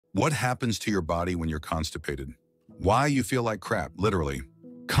What happens to your body when you're constipated? Why you feel like crap, literally.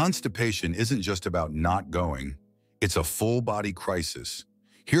 Constipation isn't just about not going. It's a full body crisis.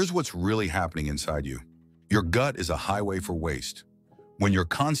 Here's what's really happening inside you. Your gut is a highway for waste. When you're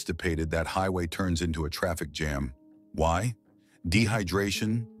constipated, that highway turns into a traffic jam. Why?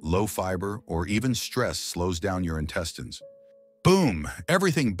 Dehydration, low fiber, or even stress slows down your intestines. Boom!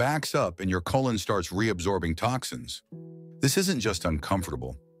 Everything backs up and your colon starts reabsorbing toxins. This isn't just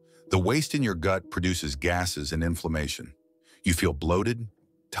uncomfortable. The waste in your gut produces gases and inflammation. You feel bloated,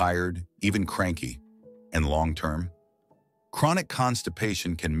 tired, even cranky. And long-term, chronic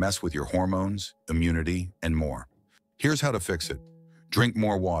constipation can mess with your hormones, immunity, and more. Here's how to fix it. Drink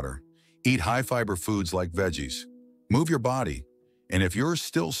more water. Eat high-fiber foods like veggies. Move your body. And if you're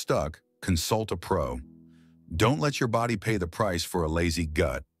still stuck, consult a pro. Don't let your body pay the price for a lazy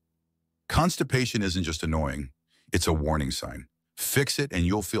gut. Constipation isn't just annoying. It's a warning sign. Fix it and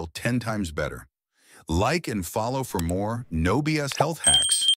you'll feel 10 times better. Like and follow for more no BS health hacks.